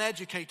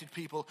 uneducated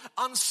people,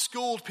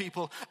 unschooled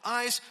people,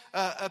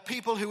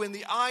 people who in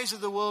the eyes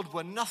of the world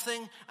were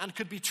nothing and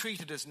could be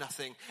treated as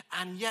nothing.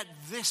 And yet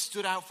this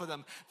stood out for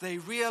them. They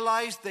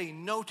realized, they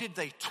noted,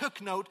 they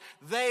took note,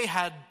 they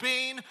had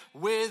been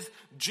with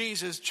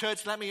Jesus.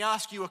 Church, let me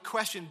ask you a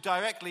question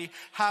directly.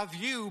 Have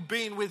you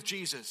been with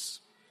Jesus?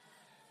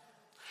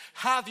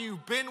 Have you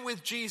been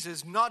with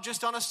Jesus, not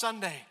just on a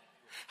Sunday?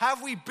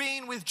 Have we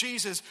been with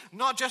Jesus,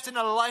 not just in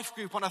a life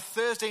group on a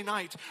Thursday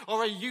night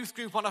or a youth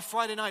group on a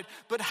Friday night,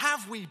 but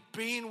have we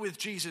been with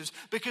Jesus?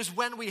 Because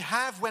when we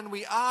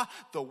are,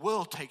 the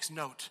world takes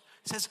note.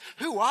 It says,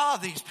 who are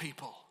these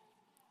people?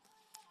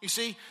 You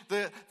see,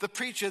 the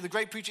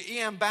great preacher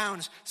E.M.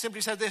 Bounds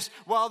simply said this: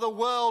 while the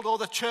world or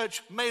the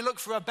church may look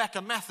for a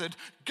better method,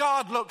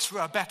 God looks for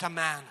a better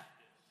man.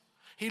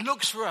 He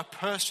looks for a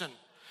person.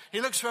 He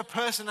looks for a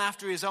person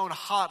after his own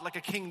heart, like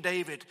a King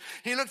David.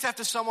 He looks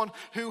after someone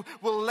who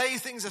will lay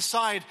things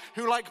aside,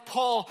 who, like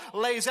Paul,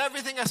 lays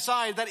everything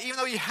aside, that even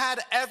though he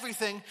had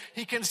everything,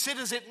 he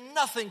considers it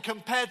nothing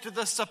compared to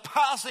the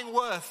surpassing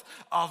worth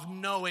of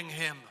knowing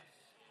him.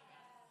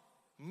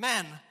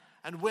 Men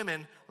and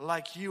women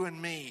like you and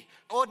me.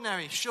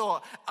 Ordinary,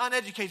 sure.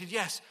 Uneducated,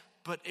 yes.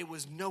 But it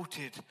was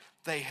noted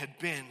they had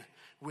been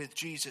with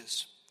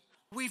Jesus.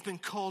 We've been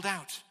called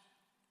out,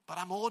 but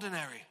I'm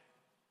ordinary.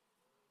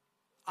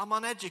 I'm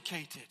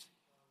uneducated.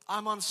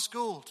 I'm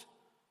unschooled.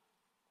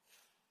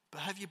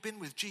 But have you been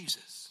with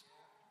Jesus?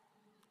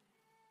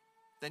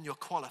 Then you're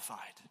qualified.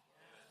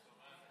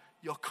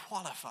 You're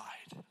qualified.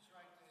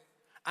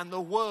 And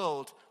the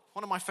world,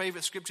 one of my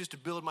favorite scriptures to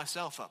build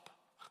myself up.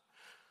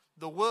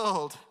 The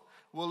world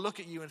will look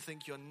at you and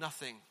think you're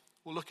nothing.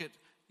 Will look at,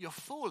 you're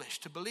foolish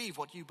to believe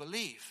what you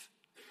believe.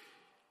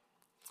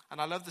 And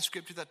I love the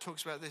scripture that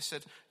talks about this.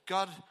 Said,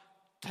 God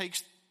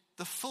takes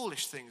the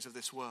foolish things of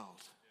this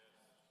world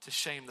to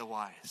shame the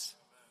wise.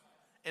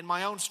 In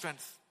my own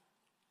strength,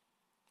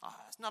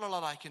 there's not a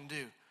lot I can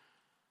do.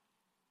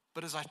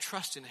 But as I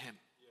trust in him,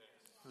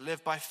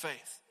 live by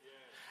faith,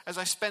 as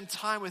I spend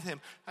time with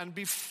him and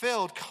be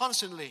filled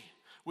constantly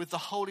with the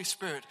Holy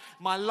Spirit,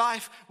 my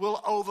life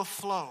will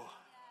overflow.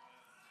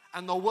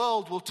 And the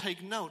world will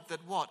take note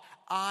that what?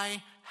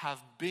 I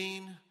have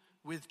been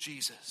with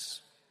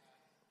Jesus.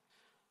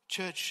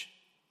 Church,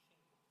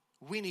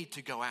 we need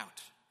to go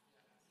out.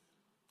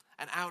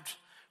 And out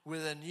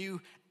with a new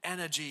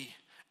energy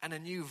and a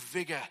new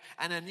vigor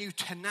and a new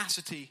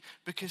tenacity,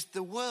 because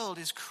the world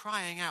is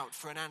crying out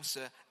for an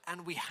answer,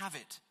 and we have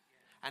it.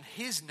 And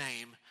his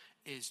name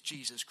is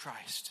Jesus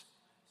Christ.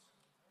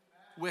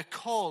 We're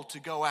called to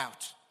go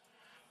out.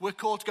 We're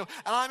called to go.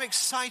 And I'm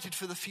excited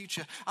for the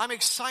future. I'm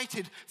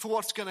excited for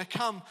what's going to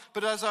come.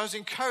 But as I was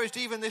encouraged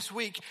even this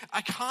week,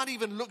 I can't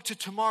even look to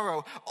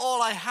tomorrow.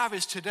 All I have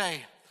is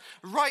today.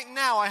 Right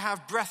now I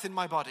have breath in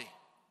my body.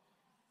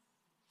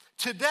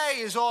 Today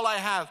is all I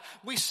have.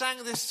 We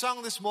sang this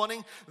song this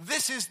morning.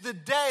 This is the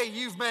day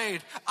you've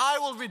made. I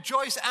will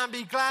rejoice and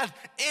be glad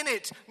in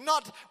it.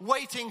 Not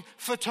waiting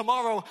for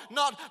tomorrow.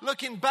 Not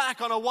looking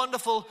back on a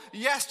wonderful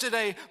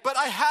yesterday. But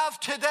I have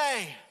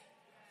today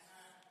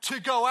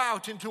to go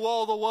out into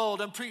all the world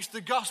and preach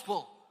the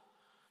gospel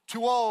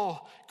to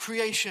all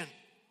creation.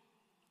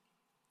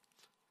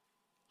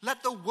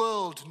 Let the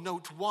world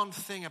note one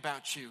thing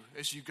about you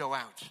as you go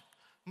out.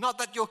 Not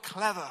that you're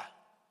clever.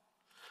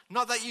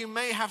 Not that you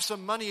may have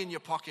some money in your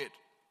pocket.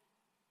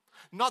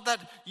 Not that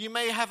you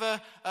may have a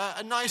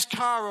nice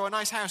car or a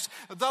nice house.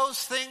 Those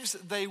things,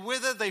 they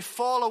wither, they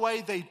fall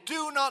away, they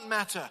do not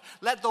matter.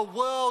 Let the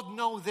world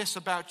know this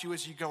about you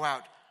as you go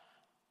out.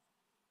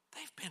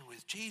 They've been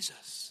with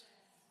Jesus.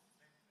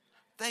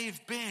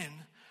 They've been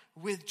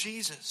with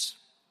Jesus.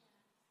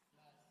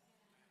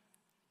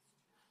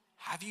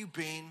 Have you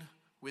been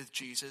with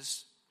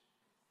Jesus?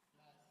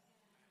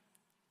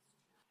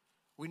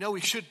 We know we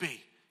should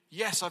be.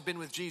 Yes, I've been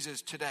with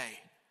Jesus today.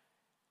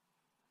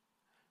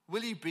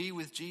 Will you be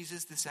with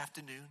Jesus this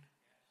afternoon?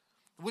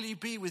 Will you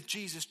be with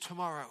Jesus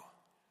tomorrow?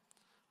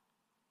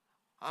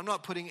 I'm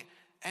not putting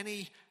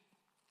any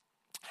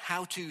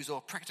how-tos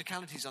or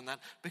practicalities on that,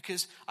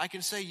 because I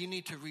can say you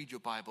need to read your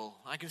Bible.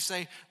 I can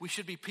say we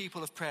should be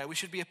people of prayer. We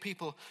should be a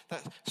people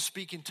that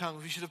speak in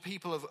tongues. We should be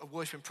people of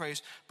worship and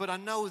praise. But I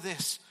know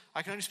this.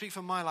 I can only speak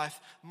from my life.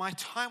 My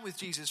time with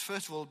Jesus,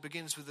 first of all,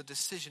 begins with a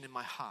decision in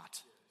my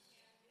heart.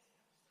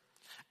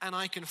 And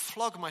I can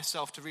flog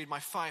myself to read my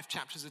 5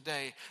 chapters a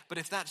day. But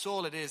if that's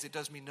all it is, it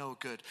does me no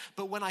good.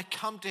 But when I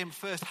come to him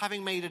first,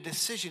 having made a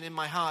decision in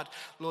my heart,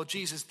 Lord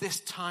Jesus, this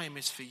time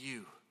is for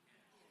you.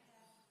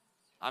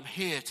 I'm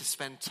here to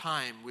spend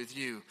time with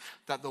you,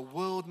 that the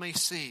world may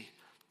see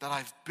that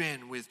I've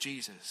been with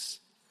Jesus.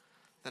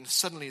 Then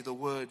suddenly the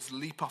words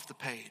leap off the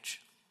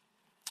page.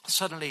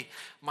 Suddenly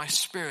my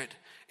spirit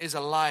is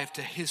alive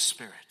to his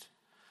spirit.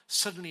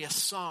 Suddenly a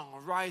song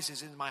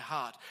rises in my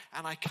heart,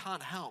 and I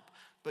can't help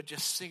but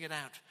just sing it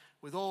out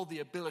with all the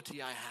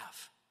ability I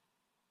have.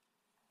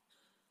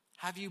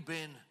 Have you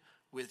been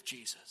with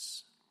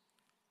Jesus?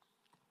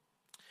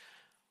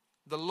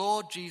 The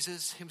Lord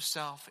Jesus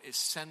himself is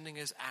sending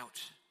us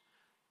out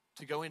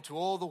to go into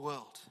all the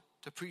world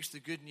to preach the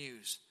good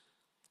news.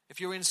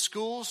 If you're in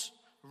schools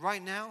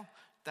right now,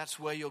 that's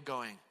where you're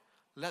going.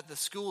 Let the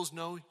schools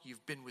know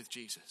you've been with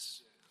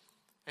Jesus.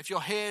 If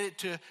you're here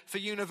for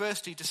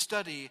university to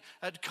study,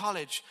 at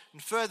college,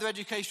 and further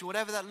education,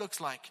 whatever that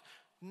looks like,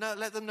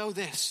 let them know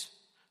this.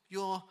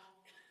 You're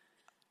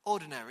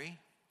ordinary,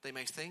 they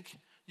may think.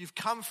 You've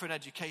come for an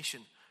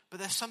education, but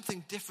there's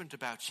something different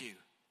about you.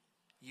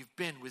 You've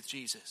been with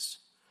Jesus,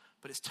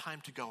 but it's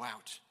time to go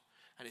out.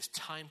 And it's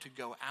time to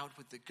go out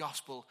with the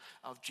gospel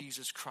of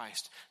Jesus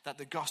Christ, that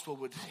the gospel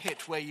would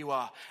hit where you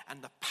are,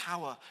 and the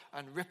power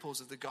and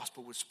ripples of the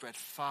gospel would spread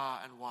far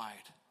and wide.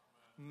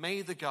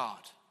 May the God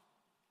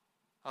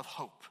of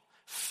hope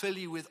fill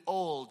you with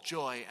all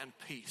joy and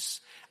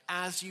peace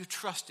as you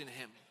trust in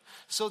him,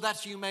 so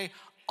that you may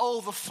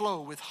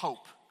overflow with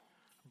hope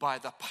by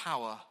the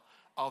power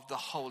of the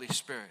Holy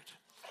Spirit.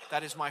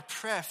 That is my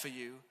prayer for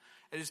you.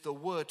 It is the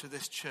word to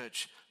this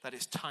church that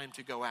it's time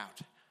to go out.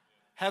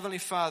 Heavenly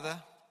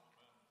Father,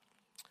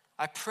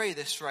 I pray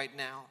this right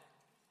now,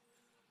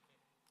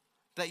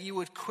 that you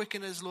would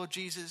quicken us, Lord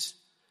Jesus,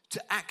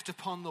 to act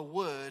upon the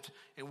word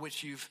in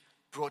which you've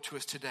brought to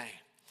us today.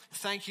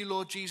 Thank you,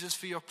 Lord Jesus,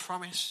 for your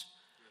promise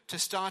to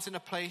start in a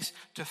place,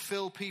 to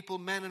fill people,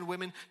 men and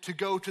women, to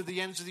go to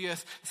the ends of the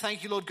earth.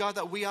 Thank you, Lord God,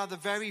 that we are the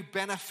very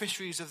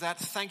beneficiaries of that.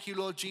 Thank you,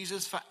 Lord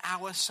Jesus, for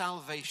our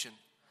salvation.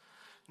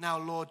 Now,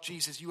 Lord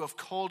Jesus, you have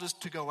called us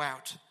to go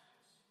out.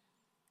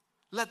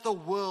 Let the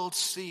world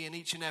see in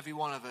each and every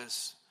one of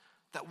us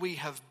that we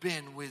have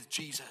been with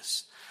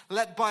Jesus.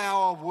 Let by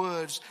our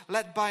words,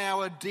 let by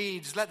our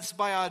deeds, let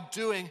by our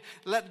doing,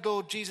 let,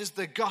 Lord Jesus,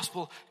 the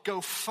gospel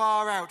go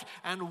far out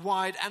and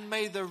wide, and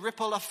may the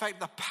ripple effect,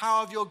 the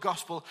power of your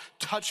gospel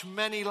touch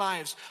many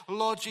lives.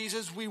 Lord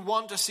Jesus, we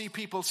want to see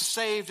people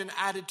saved and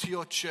added to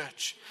your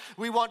church.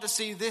 We want to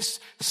see this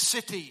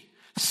city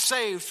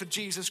saved for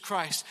Jesus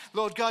Christ.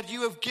 Lord God,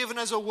 you have given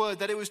us a word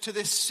that it was to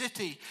this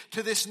city,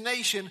 to this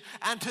nation,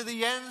 and to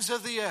the ends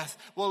of the earth.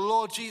 Well,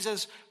 Lord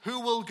Jesus, who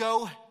will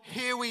go?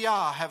 Here we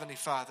are, Heavenly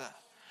Father.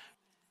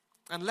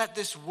 And let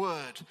this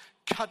word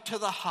cut to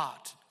the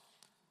heart,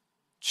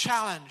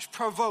 challenge,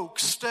 provoke,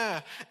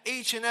 stir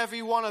each and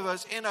every one of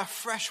us in a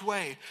fresh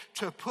way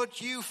to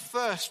put you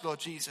first, Lord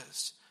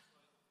Jesus.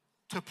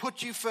 To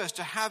put you first,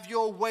 to have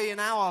your way in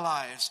our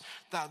lives,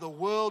 that the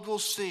world will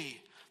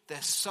see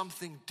there's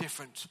something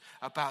different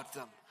about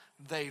them.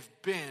 They've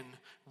been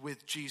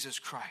with Jesus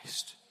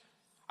Christ.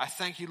 I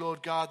thank you,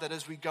 Lord God, that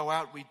as we go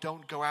out, we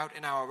don't go out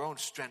in our own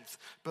strength,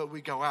 but we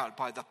go out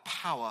by the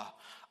power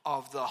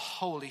of the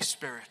Holy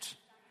Spirit.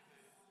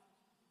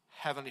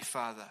 Heavenly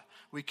Father,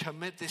 we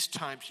commit this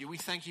time to you. We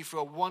thank you for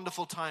a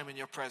wonderful time in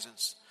your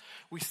presence.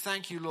 We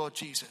thank you, Lord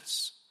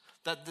Jesus,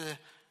 that the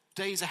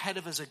days ahead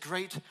of us are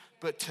great,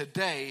 but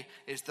today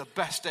is the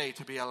best day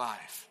to be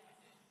alive.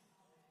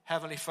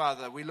 Heavenly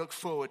Father, we look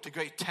forward to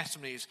great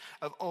testimonies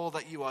of all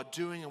that you are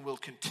doing and will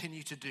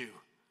continue to do.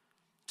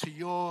 To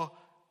your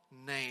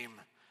name,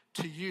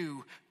 to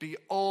you be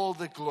all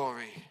the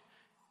glory.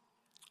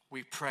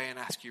 We pray and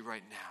ask you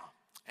right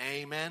now.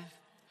 Amen.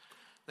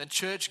 Then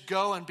church,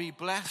 go and be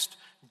blessed.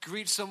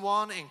 Greet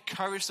someone,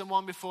 encourage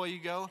someone before you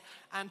go,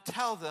 and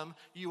tell them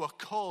you are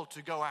called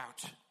to go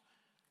out.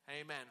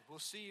 Amen. We'll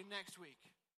see you next week.